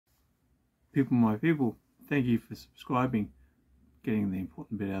people, my people, thank you for subscribing, getting the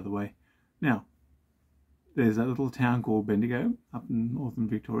important bit out of the way. Now, there's a little town called Bendigo up in northern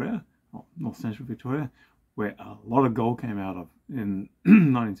Victoria, or north central Victoria, where a lot of gold came out of in the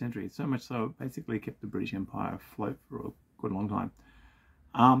 19th century. So much so it basically kept the British Empire afloat for a good long time.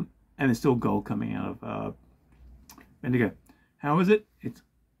 And there's still gold coming out of Bendigo. How is it? It's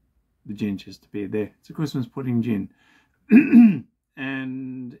the gin just appeared there. It's a Christmas pudding gin.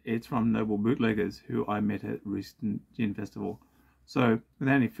 And it's from Noble Bootleggers, who I met at recent gin festival. So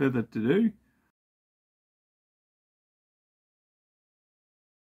without any further ado,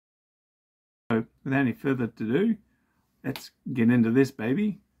 let's get into this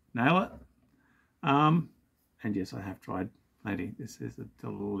baby. Nail it. And yes, I have tried plenty. This is a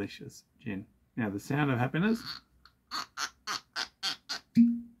delicious gin. Now the sound of happiness.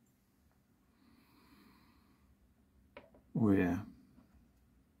 Oh yeah.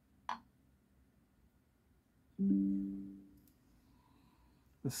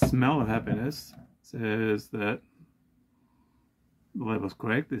 The smell of happiness says that the label's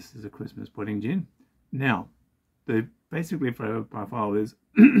correct. This is a Christmas pudding gin. Now, the basically flavor profile is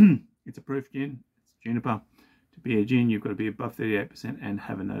it's a proof gin. It's juniper. To be a gin, you've got to be above 38% and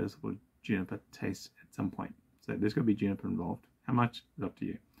have a noticeable juniper taste at some point. So there's got to be juniper involved. How much is up to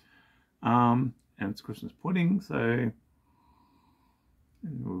you. And it's Christmas pudding, so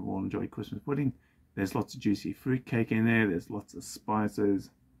we all enjoy Christmas pudding. There's lots of juicy fruit cake in there. There's lots of spices.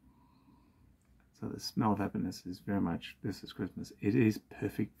 So the smell of happiness is very much, this is Christmas. It is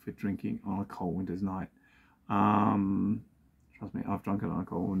perfect for drinking on a cold winter's night. Trust me, I've drunk it on a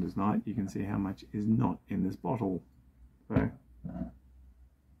cold winter's night. You can see how much is not in this bottle. So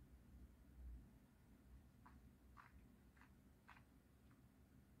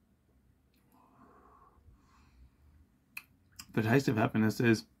the taste of happiness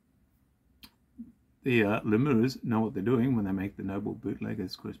is the Lemurs know what they're doing when they make the Noble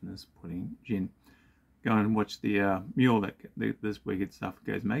Bootleggers Christmas pudding gin. Go and watch the mule that this wicked stuff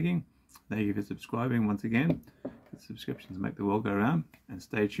goes making. Thank you for subscribing once again. Subscriptions make the world go round. And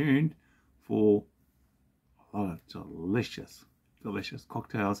stay tuned for a lot of delicious, delicious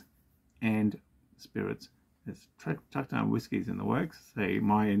cocktails and spirits. There's tucked down whiskies in the works. Say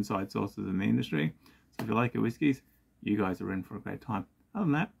my inside sources in the industry. So if you like your whiskies, you guys are in for a great time. Other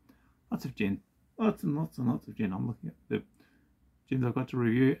than that, lots of gin. Lots and lots and lots of gin. I'm looking at the gins I've got to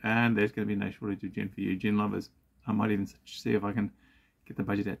review, and there's going to be no shortage of gin for you gin lovers. I might even see if I can get the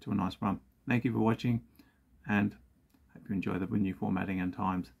budget out to a nice rum. Thank you for watching, and hope you enjoy the new formatting and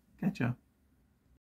times. Catch ya.